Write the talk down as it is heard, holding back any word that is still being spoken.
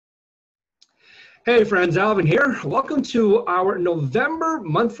Hey friends, Alvin here. Welcome to our November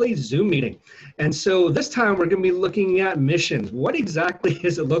monthly Zoom meeting. And so this time we're going to be looking at missions. What exactly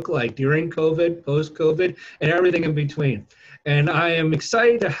does it look like during COVID, post-COVID, and everything in between? And I am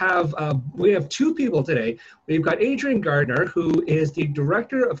excited to have, we have two people today. We've got Adrian Gardner, who is the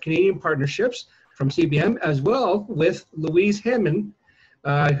Director of Canadian Partnerships from CBM, as well with Louise Hannem,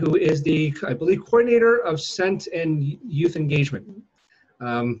 who is the, I believe, Coordinator of Scent and Youth Engagement.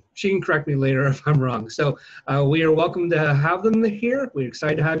 She can correct me later if I'm wrong. So we are welcome to have them here. We're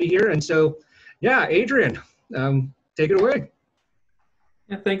excited to have you here. And so, yeah, Adrian, take it away.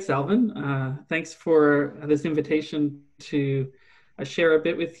 Yeah, thanks, Alvin. Thanks for this invitation to share a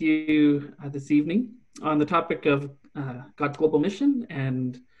bit with you this evening on the topic of God's global mission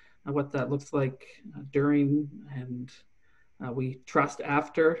and what that looks like during and we trust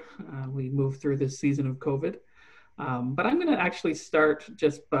after we move through this season of COVID. But I'm going to actually start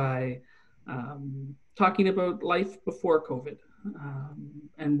just by talking about life before COVID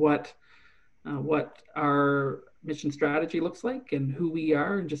and what our mission strategy looks like and who we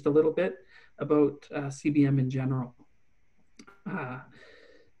are, and just a little bit about CBM in general.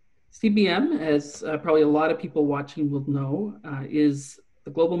 CBM, as probably a lot of people watching will know, is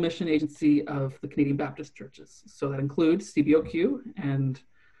the global mission agency of the Canadian Baptist churches. So that includes CBOQ and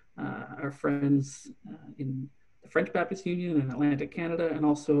our friends in the French Baptist Union in Atlantic Canada, and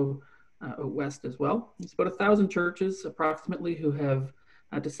also out west as well. It's about 1,000 churches approximately who have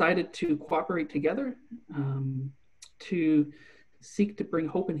decided to cooperate together to seek to bring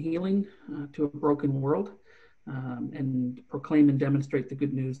hope and healing to a broken world and proclaim and demonstrate the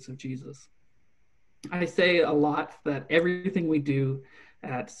good news of Jesus. I say a lot that everything we do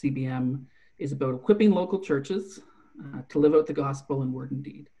at CBM is about equipping local churches to live out the gospel in word and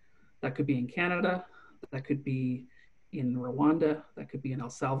deed. That could be in Canada, that could be in Rwanda, that could be in El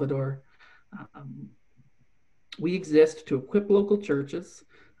Salvador. We exist to equip local churches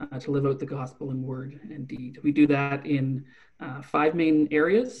to live out the gospel in word and deed. We do that in 5 main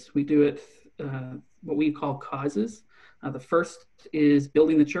areas. We do it what we call causes. The first is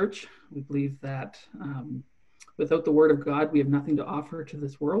building the church. We believe that without the word of God, we have nothing to offer to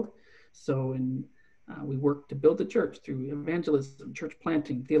this world. So we work to build the church through evangelism, church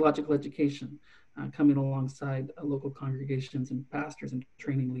planting, theological education, coming alongside local congregations and pastors and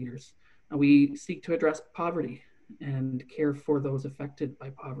training leaders. We seek to address poverty and care for those affected by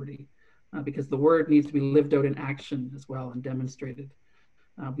poverty because the word needs to be lived out in action as well and demonstrated.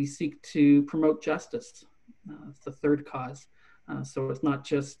 We seek to promote justice. It's the third cause. So it's not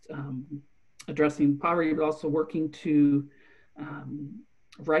just addressing poverty, but also working to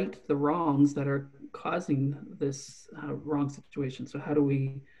right the wrongs that are causing this wrong situation. So how do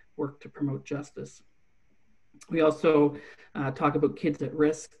we work to promote justice? We also talk about kids at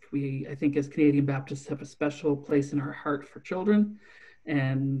risk. I think as Canadian Baptists have a special place in our heart for children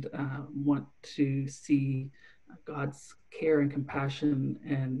and want to see God's care and compassion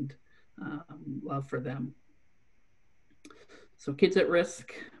and love for them. So kids at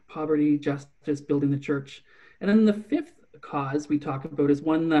risk, poverty, justice, building the church. And then the fifth cause we talk about is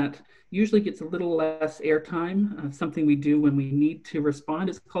one that usually gets a little less airtime, something we do when we need to respond.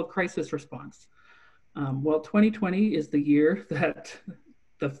 It's called crisis response. Well, 2020 is the year that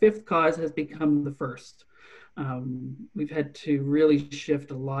the fifth cause has become the first. We've had to really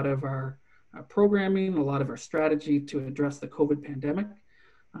shift a lot of our programming, a lot of our strategy to address the COVID pandemic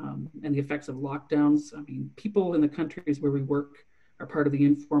and the effects of lockdowns. I mean, people in the countries where we work are part of the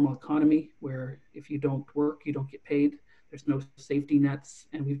informal economy, where if you don't work, you don't get paid. There's no safety nets,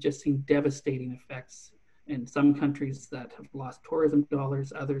 and we've just seen devastating effects in some countries that have lost tourism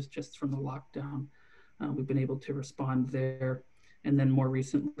dollars, others just from the lockdown. We've been able to respond there, and then more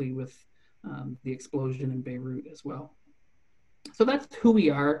recently with the explosion in Beirut as well. So that's who we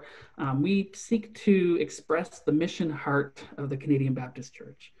are. We seek to express the mission heart of the Canadian Baptist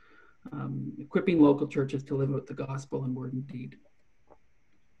Church, equipping local churches to live out the gospel in word and deed.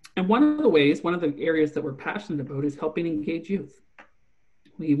 And one of the areas that we're passionate about is helping engage youth.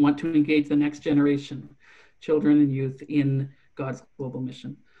 We want to engage the next generation, children and youth, in God's global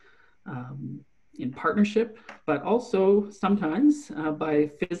mission, in partnership, but also sometimes by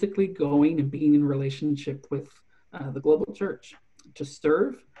physically going and being in relationship with the global church to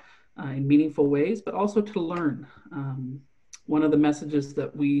serve in meaningful ways, but also to learn. One of the messages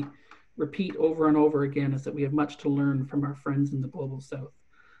that we repeat over and over again is that we have much to learn from our friends in the global south.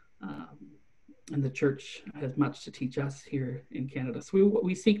 And the church has much to teach us here in Canada. So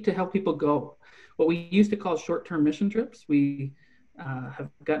we seek to help people go. What we used to call short-term mission trips, we have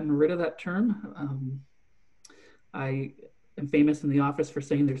gotten rid of that term. I am famous in the office for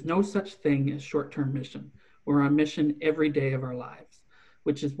saying there's no such thing as short-term mission. We're on mission every day of our lives,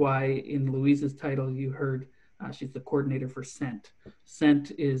 which is why in Louise's title you heard she's the coordinator for SENT.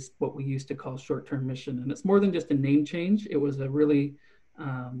 SENT is what we used to call short-term mission, and it's more than just a name change. It was a really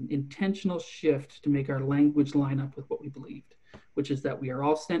intentional shift to make our language line up with what we believed, which is that we are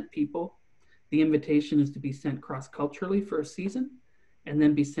all sent people. The invitation is to be sent cross-culturally for a season and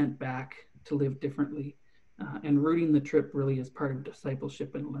then be sent back to live differently. And rooting the trip really is part of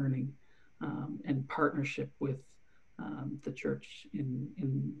discipleship and learning and partnership with the church in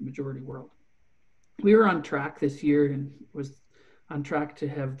the majority world. We were on track this year and was on track to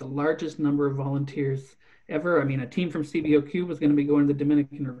have the largest number of volunteers ever. I mean, a team from CBOQ was going to be going to the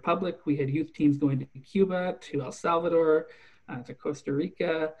Dominican Republic. We had youth teams going to Cuba, to El Salvador, to Costa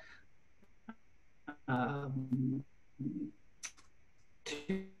Rica, to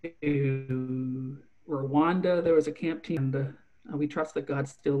Rwanda. There was a camp team. We trust that God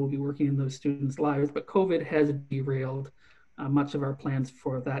still will be working in those students' lives, but COVID has derailed much of our plans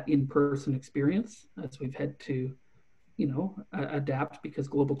for that in-person experience as we've had to, adapt because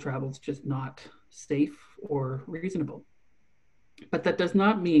global travel is just not safe or reasonable. But that does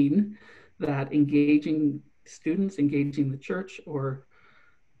not mean that engaging students, engaging the church, or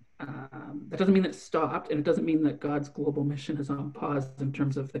that doesn't mean that it's stopped, and it doesn't mean that God's global mission is on pause in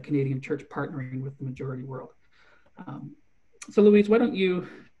terms of the Canadian church partnering with the majority world. So Louise, why don't you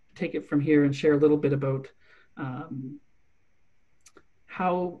take it from here and share a little bit about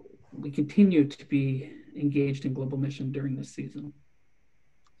how we continue to be engaged in global mission during this season?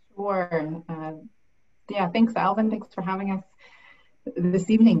 Sure. Yeah, thanks, Alvin. Thanks for having us this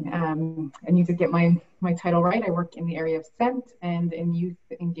evening. I need to get my title right. I work in the area of SENT and in youth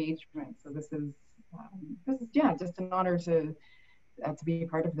engagement. So this is just an honor to be a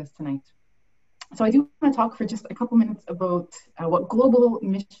part of this tonight. So I do want to talk for just a couple minutes about what global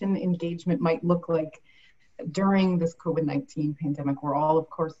mission engagement might look like during this COVID-19 pandemic. We're all, of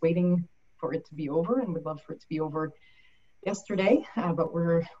course, waiting for it to be over, and would love for it to be over yesterday, but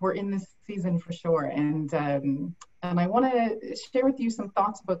we're in this season for sure. And I want to share with you some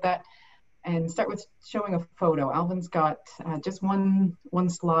thoughts about that, and start with showing a photo. Alvin's got just one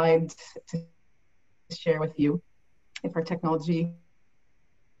slide to share with you, if our technology,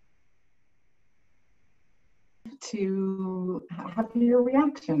 to have your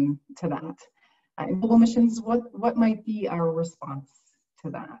reaction to that. In global missions, what might be our response to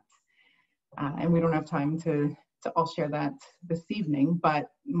that? And we don't have time to all share that this evening,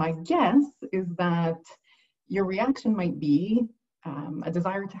 but my guess is that your reaction might be a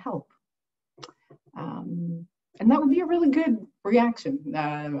desire to help. And that would be a really good reaction.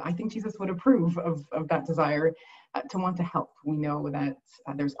 I think Jesus would approve of that desire to want to help. We know that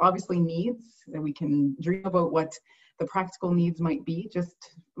there's obviously needs, that we can dream about what the practical needs might be,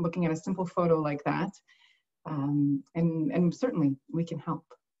 just looking at a simple photo like that. And certainly we can help.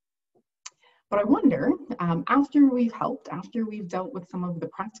 But I wonder, after we've helped, after we've dealt with some of the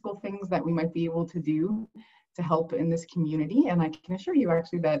practical things that we might be able to do to help in this community, and I can assure you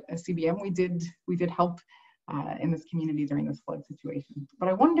actually that at CBM we did help in this community during this flood situation. But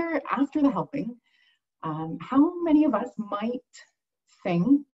I wonder, after the helping, how many of us might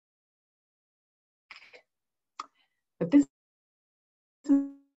think that this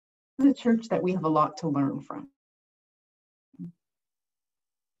is a church that we have a lot to learn from.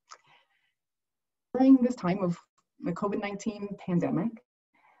 During this time of the COVID-19 pandemic,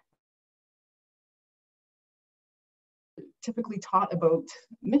 typically taught about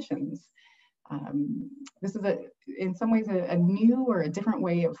missions. This is in some ways a new or a different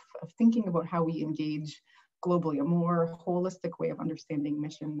way of thinking about how we engage globally, a more holistic way of understanding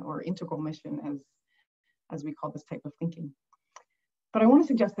mission, or integral mission as we call this type of thinking. But I want to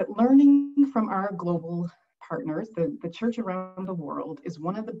suggest that learning from our global partners, the church around the world, is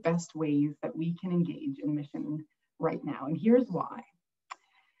one of the best ways that we can engage in mission right now. And here's why.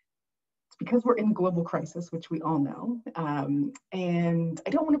 It's because we're in global crisis, which we all know. And I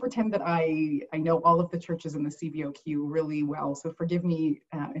don't want to pretend that I know all of the churches in the CBOQ really well, so forgive me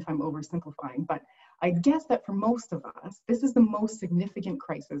if I'm oversimplifying, but I guess that for most of us, this is the most significant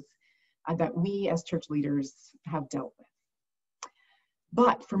crisis that we as church leaders have dealt with.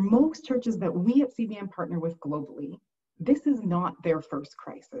 But for most churches that we at CBM partner with globally, this is not their first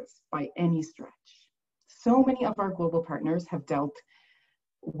crisis by any stretch. So many of our global partners have dealt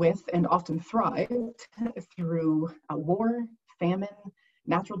with and often thrived through war, famine,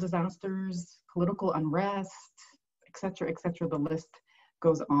 natural disasters, political unrest, etc., etc. The list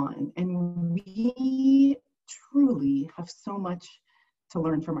goes on. And we truly have so much to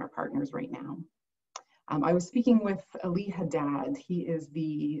learn from our partners right now. I was speaking with Ali Haddad. He is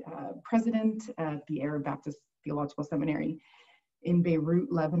the president at the Arab Baptist Theological Seminary in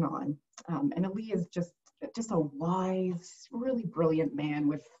Beirut, Lebanon. And Ali is just a wise, really brilliant man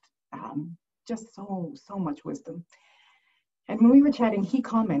with just so much wisdom. And when we were chatting, he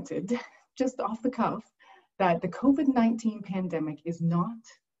commented, just off the cuff, that the COVID-19 pandemic is not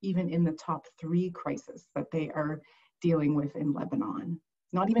even in the top 3 crises that they are dealing with in Lebanon,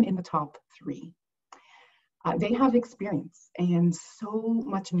 not even in the top 3. They have experience and so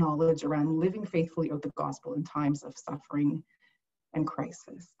much knowledge around living faithfully out the gospel in times of suffering and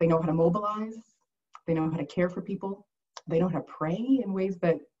crisis. They know how to mobilize, they know how to care for people, they know how to pray in ways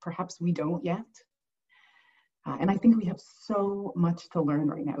that perhaps we don't yet. And I think we have so much to learn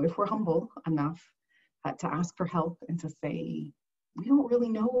right now if we're humble enough to ask for help and to say, we don't really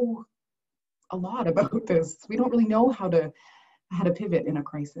know a lot about this. We don't really know how to pivot in a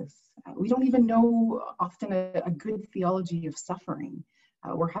crisis. We don't even know often a good theology of suffering.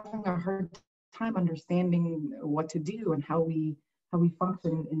 We're having a hard time understanding what to do and how we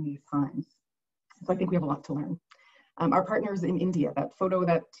function in these times. So I think we have a lot to learn. Our partners in India, that photo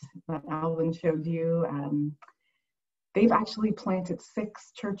that Alvin showed you, they've actually planted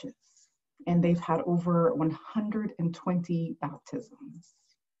 6 churches and they've had over 120 baptisms.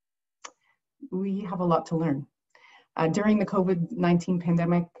 We have a lot to learn. During the COVID-19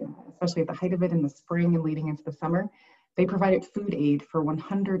 pandemic, especially at the height of it in the spring and leading into the summer, they provided food aid for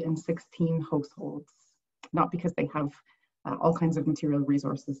 116 households, not because they have all kinds of material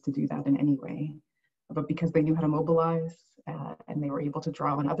resources to do that in any way, but because they knew how to mobilize and they were able to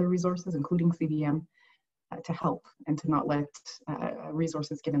draw on other resources, including CBM, to help and to not let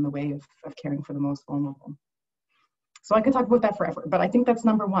resources get in the way of caring for the most vulnerable. So I could talk about that forever, but I think that's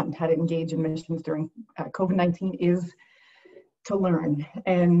number one, how to engage in missions during COVID-19 is to learn.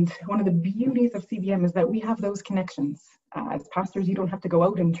 And one of the beauties of CBM is that we have those connections. As pastors, you don't have to go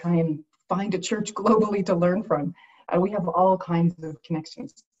out and try and find a church globally to learn from. We have all kinds of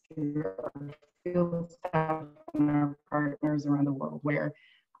connections to our field staff and our partners around the world where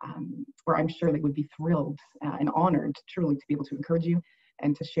I'm sure they would be thrilled and honored truly to be able to encourage you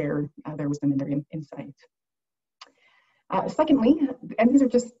and to share their wisdom and their insight. Secondly, and these are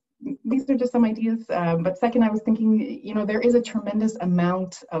just some ideas, but second, I was thinking, there is a tremendous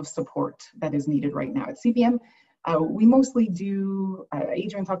amount of support that is needed right now. At CBM, we mostly do,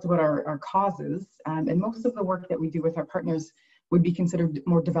 Adrian talked about our causes, and most of the work that we do with our partners would be considered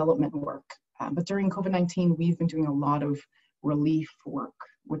more development work. But during COVID-19, we've been doing a lot of relief work,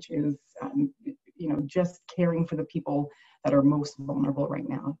 which is, just caring for the people that are most vulnerable right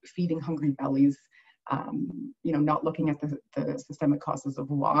now, feeding hungry bellies, not looking at the systemic causes of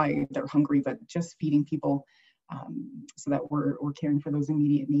why they're hungry, but just feeding people so that we're caring for those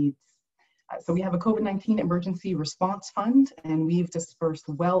immediate needs. So we have a COVID-19 emergency response fund, and we've dispersed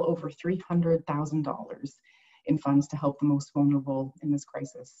well over $300,000 in funds to help the most vulnerable in this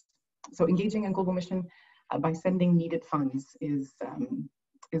crisis. So engaging in global mission by sending needed funds is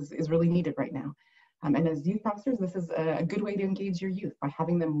really needed right now. And as youth pastors, this is a good way to engage your youth by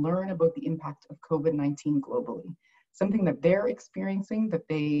having them learn about the impact of COVID-19 globally, something that they're experiencing that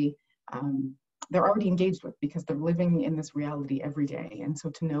they're already engaged with because they're living in this reality every day. And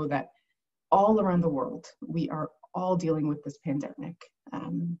so to know that all around the world, we are all dealing with this pandemic.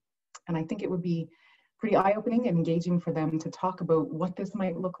 And I think it would be pretty eye-opening and engaging for them to talk about what this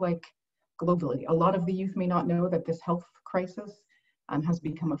might look like globally. A lot of the youth may not know that this health crisis has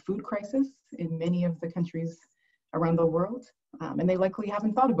become a food crisis in many of the countries around the world. And they likely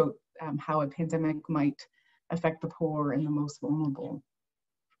haven't thought about how a pandemic might affect the poor and the most vulnerable.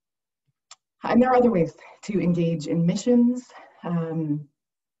 And there are other ways to engage in missions.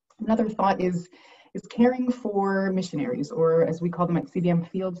 Another thought is caring for missionaries, or as we call them at CBM,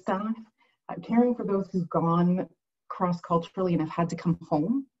 field staff, caring for those who've gone cross-culturally and have had to come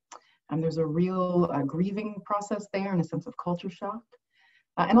home. There's a real grieving process there and a sense of culture shock.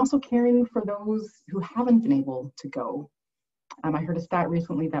 And also caring for those who haven't been able to go. I heard a stat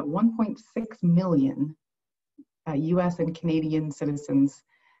recently that 1.6 million US and Canadian citizens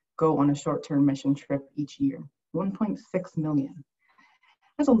go on a short-term mission trip each year. 1.6 million.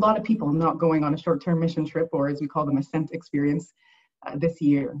 That's a lot of people not going on a short-term mission trip, or as we call them, a SENT experience this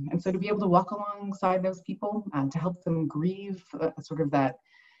year. And so to be able to walk alongside those people, to help them grieve sort of that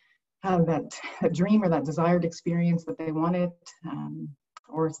dream or that desired experience that they wanted,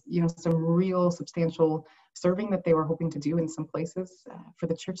 or some real substantial serving that they were hoping to do in some places, for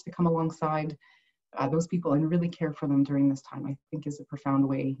the church to come alongside those people and really care for them during this time, I think is a profound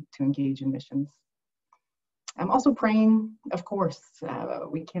way to engage in missions. I'm also praying, of course,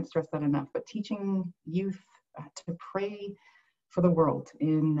 we can't stress that enough, but teaching youth to pray for the world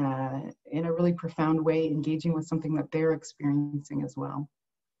in a really profound way, engaging with something that they're experiencing as well.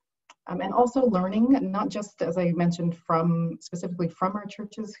 And also learning, not just, as I mentioned, specifically from our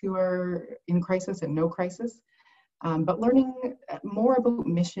churches who are in crisis and no crisis, but learning more about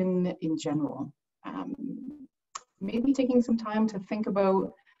mission in general. Maybe taking some time to think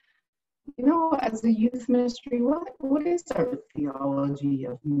about, you know, as a youth ministry, what is our theology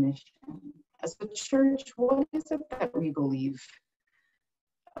of mission? As a church, what is it that we believe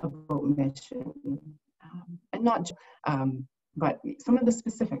about mission? And not just, but some of the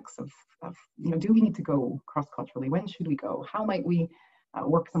specifics of, you know, do we need to go cross-culturally? When should we go? How might we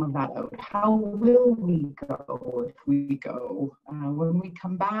work some of that out? How will we go if we go? When we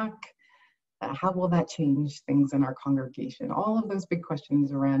come back, how will that change things in our congregation? All of those big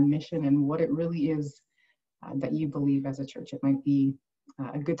questions around mission and what it really is that you believe as a church. It might be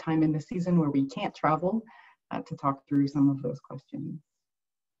a good time in the season where we can't travel to talk through some of those questions.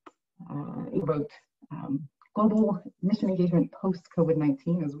 About global mission engagement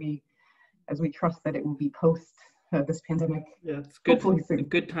post-COVID-19 as we trust that it will be post this pandemic. Yeah, it's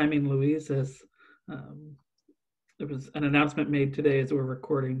good timing, Louise, as there was an announcement made today as we're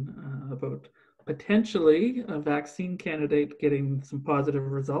recording about potentially a vaccine candidate getting some positive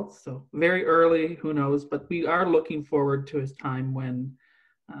results. So very early, who knows, but we are looking forward to a time when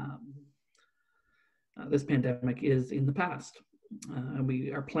this pandemic is in the past. And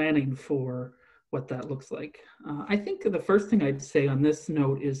we are planning for what that looks like. I think the first thing I'd say on this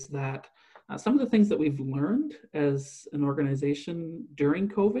note is that some of the things that we've learned as an organization during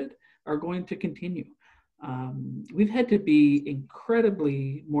COVID are going to continue. We've had to be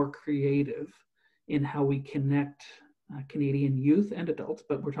incredibly more creative in how we connect Canadian youth and adults,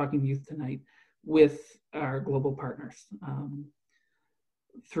 but we're talking youth tonight, with our global partners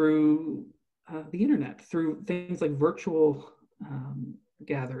through the internet, through things like virtual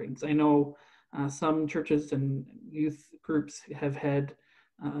gatherings. I know some churches and youth groups have had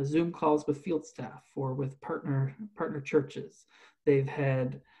Zoom calls with field staff or with partner churches. They've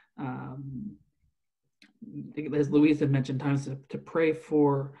had, as Louise had mentioned, times to pray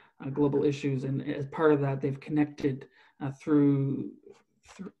for global issues, and as part of that, they've connected through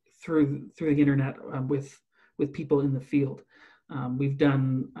the internet with people in the field. We've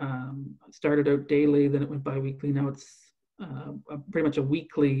done started out daily, then it went bi-weekly. Now it's pretty much a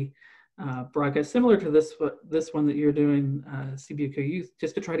weekly broadcast, similar to this one that you're doing, CBOQ Youth,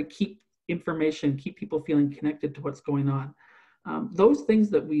 just to try to keep information, keep people feeling connected to what's going on. Those things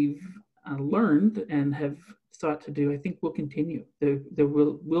that we've learned and have sought to do, I think will continue. There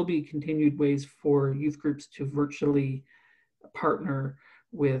will be continued ways for youth groups to virtually partner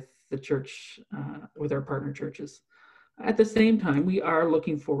with the church, with our partner churches. At the same time, we are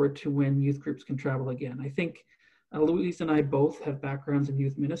looking forward to when youth groups can travel again. I think Louise and I both have backgrounds in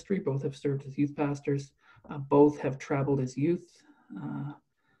youth ministry, both have served as youth pastors, both have traveled as youth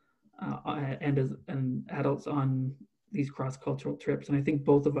and as adults on these cross-cultural trips. And I think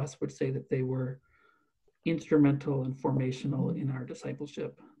both of us would say that they were instrumental and formational in our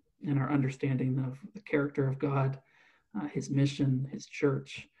discipleship and our understanding of the character of God, his mission, his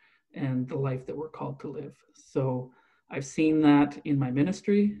church, and the life that we're called to live. So I've seen that in my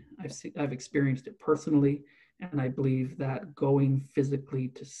ministry. I've experienced it personally. And I believe that going physically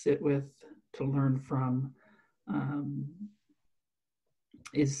to sit with, to learn from,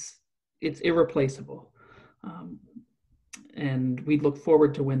 it's irreplaceable. And we look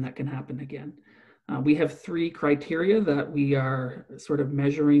forward to when that can happen again. We have 3 criteria that we are sort of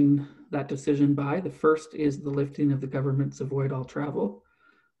measuring that decision by. The first is the lifting of the government's avoid all travel,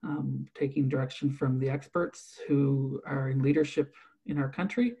 taking direction from the experts who are in leadership in our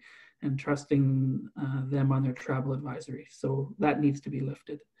country and trusting them on their travel advisory. So that needs to be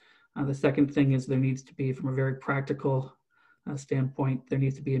lifted. The second thing is there needs to be, from a very practical standpoint, there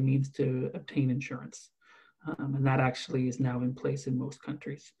needs to be a means to obtain insurance. And that actually is now in place in most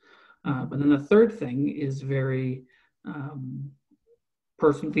countries. But then the third thing is very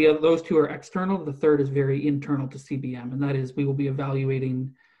personal. Those 2 are external. The third is very internal to CBM, and that is we will be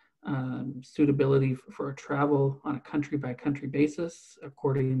evaluating suitability for a travel on a country-by-country basis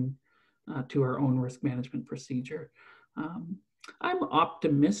according to our own risk management procedure. I'm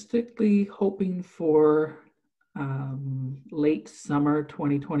optimistically hoping for late summer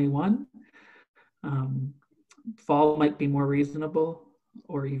 2021. Fall might be more reasonable,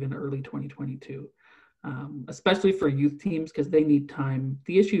 or even early 2022, especially for youth teams, because they need time.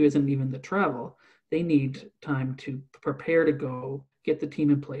 The issue isn't even the travel. They need time to prepare to go, get the team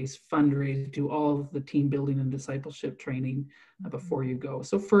in place, fundraise, do all of the team building and discipleship training before you go.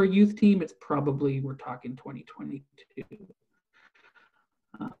 So for a youth team, it's probably, we're talking 2022.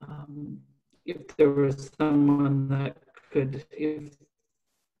 If there was someone that could, if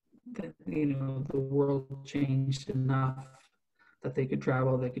you know, the world changed enough that they could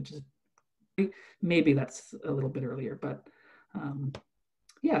travel, they could just, maybe that's a little bit earlier, but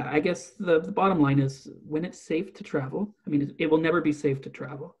yeah, I guess the bottom line is when it's safe to travel, I mean, it will never be safe to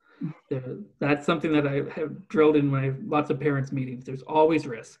travel. That's something that I have drilled in my lots of parents' meetings. There's always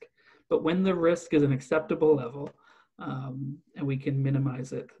risk, but when the risk is an acceptable level and we can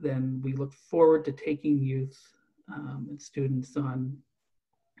minimize it, then we look forward to taking youth and students on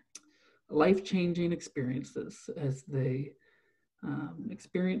life-changing experiences as they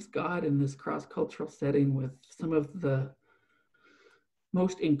experience God in this cross-cultural setting with some of the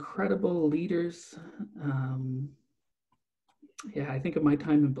most incredible leaders. Yeah, I think of my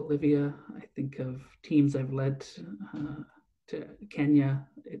time in Bolivia. I think of teams I've led to Kenya.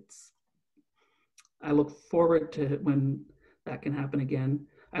 I look forward to when that can happen again.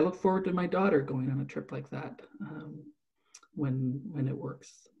 I look forward to my daughter going on a trip like that when it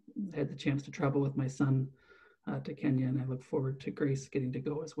works. I had the chance to travel with my son to Kenya, and I look forward to Grace getting to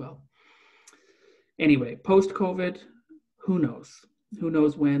go as well. Anyway, post-COVID, who knows? Who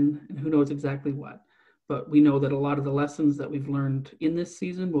knows when and who knows exactly what? But we know that a lot of the lessons that we've learned in this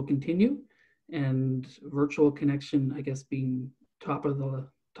season will continue, and virtual connection, I guess, being top of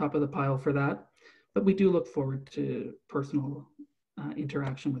the pile for that. But we do look forward to personal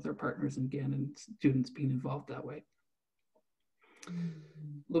interaction with our partners again, and students being involved that way.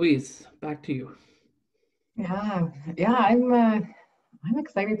 Louise, back to you. Yeah, I'm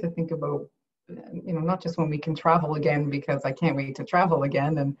excited to think about, you know, not just when we can travel again, because I can't wait to travel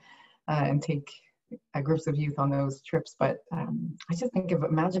again and take groups of youth on those trips. But I just think of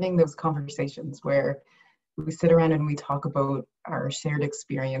imagining those conversations where we sit around and we talk about our shared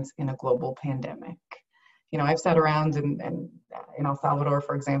experience in a global pandemic. You know, I've sat around and in El Salvador,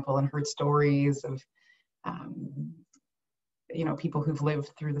 for example, and heard stories of you know, people who've lived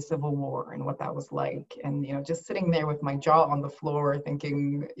through the Civil War and what that was like. And, you know, just sitting there with my jaw on the floor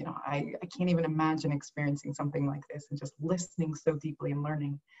thinking, you know, I can't even imagine experiencing something like this, and just listening so deeply and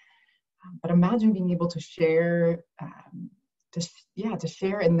learning. But imagine being able to share, to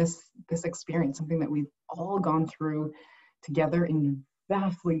share in this experience, something that we've all gone through together in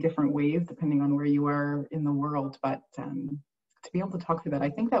vastly different ways, depending on where you are in the world. But to be able to talk through that, I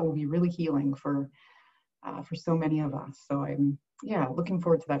think that will be really healing for so many of us. So I'm, looking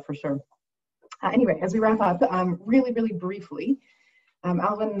forward to that for sure. Anyway, as we wrap up, really briefly,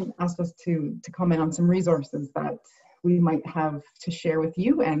 Alvin asked us to comment on some resources that we might have to share with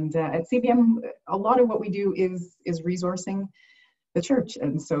you. And at CBM, a lot of what we do is resourcing the church.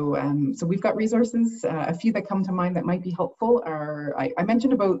 And so, we've got resources. A few that come to mind that might be helpful are, I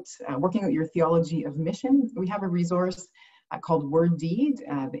mentioned about working out your theology of mission. We have a resource called Word Deed,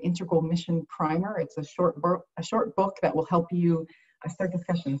 the Integral Mission Primer. It's a short book that will help you start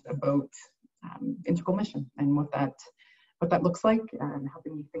discussions about integral mission and what that looks like, and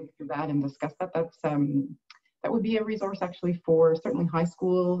helping you think through that and discuss that. That would be a resource actually for certainly high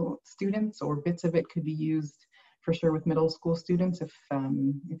school students, or bits of it could be used for sure with middle school students if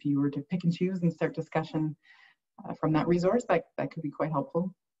you were to pick and choose and start discussion from that resource. That could be quite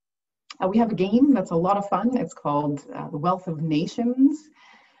helpful. We have a game that's a lot of fun. It's called The Wealth of Nations.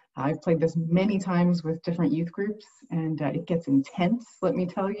 I've played this many times with different youth groups, and it gets intense, let me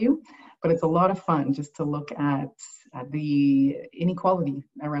tell you, but it's a lot of fun just to look at the inequality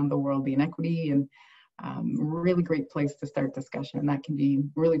around the world, the inequity, and really great place to start discussion. And that can be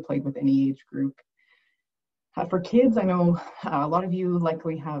really played with any age group. For kids, I know a lot of you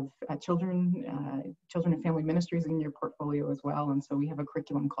likely have children and family ministries in your portfolio as well. And so we have a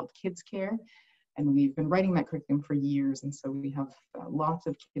curriculum called Kids Care, and we've been writing that curriculum for years. And so we have lots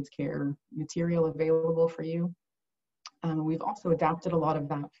of kids care material available for you. We've also adapted a lot of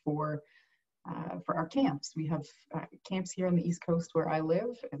that for our camps. We have camps here on the East Coast where I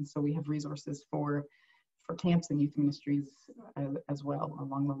live, and so we have resources for camps and youth ministries as well,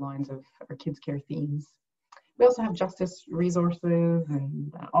 along the lines of our kids care themes. We also have justice resources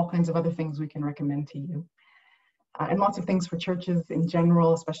and all kinds of other things we can recommend to you. And lots of things for churches in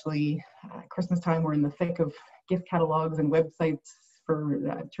general, especially Christmas time. We're in the thick of gift catalogs and websites for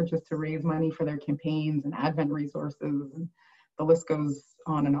churches to raise money for their campaigns, and Advent resources, and the list goes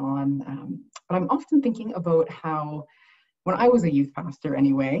on and on. But I'm often thinking about how, when I was a youth pastor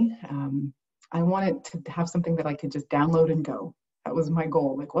anyway, I wanted to have something that I could just download and go. That was my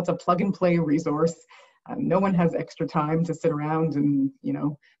goal. Like, what's a plug and play resource No one has extra time to sit around and, you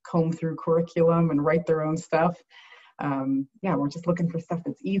know, comb through curriculum and write their own stuff. Yeah, we're just looking for stuff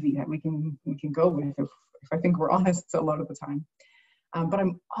that's easy that we can go with if I think we're honest a lot of the time. But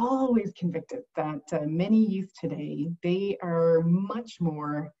I'm always convicted that many youth today, they are much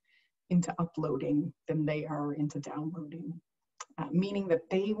more into uploading than they are into downloading, meaning that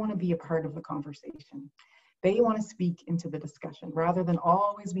they want to be a part of the conversation. They want to speak into the discussion rather than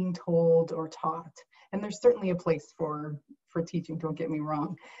always being told or taught. And there's certainly a place for teaching, don't get me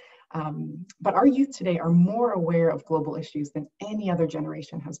wrong. But our youth today are more aware of global issues than any other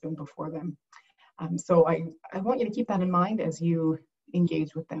generation has been before them. So I want you to keep that in mind as you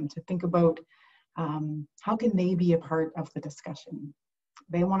engage with them, to think about how can they be a part of the discussion.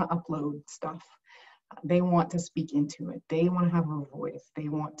 They want to upload stuff. They want to speak into it. They want to have a voice. They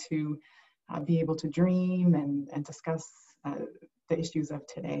want to be able to dream and discuss the issues of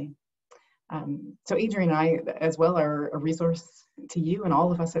today. So Adrian and I as well are a resource to you and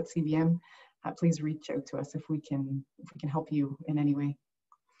all of us at CBM. Please reach out to us if we can help you in any way.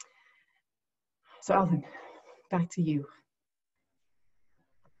 So Alvin, back to you.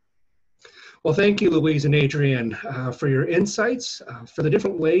 Well, thank you, Louise and Adrian, for your insights, for the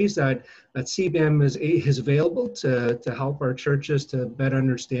different ways that CBM is available to help our churches to better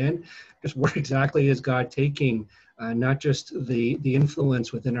understand just where exactly is God taking not just the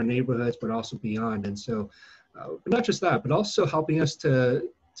influence within our neighborhoods, but also beyond. And so, not just that, but also helping us to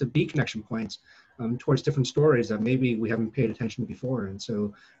be connection points towards different stories that maybe we haven't paid attention to before. And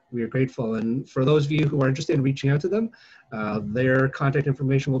so we are grateful. And for those of you who are interested in reaching out to them, their contact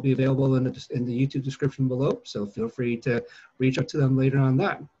information will be available in the YouTube description below. So feel free to reach out to them later on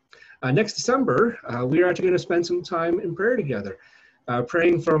that. Next December, we are actually going to spend some time in prayer together,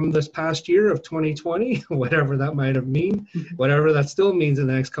 praying from this past year of 2020, whatever that might have mean, whatever that still means in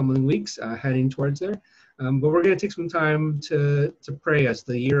the next coming weeks, heading towards there. But we're going to take some time to pray as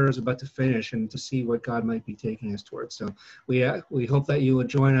the year is about to finish and to see what God might be taking us towards. So we hope that you will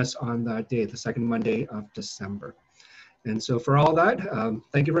join us on that day, the second Monday of December. And so for all that,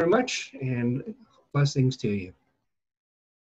 thank you very much and blessings to you.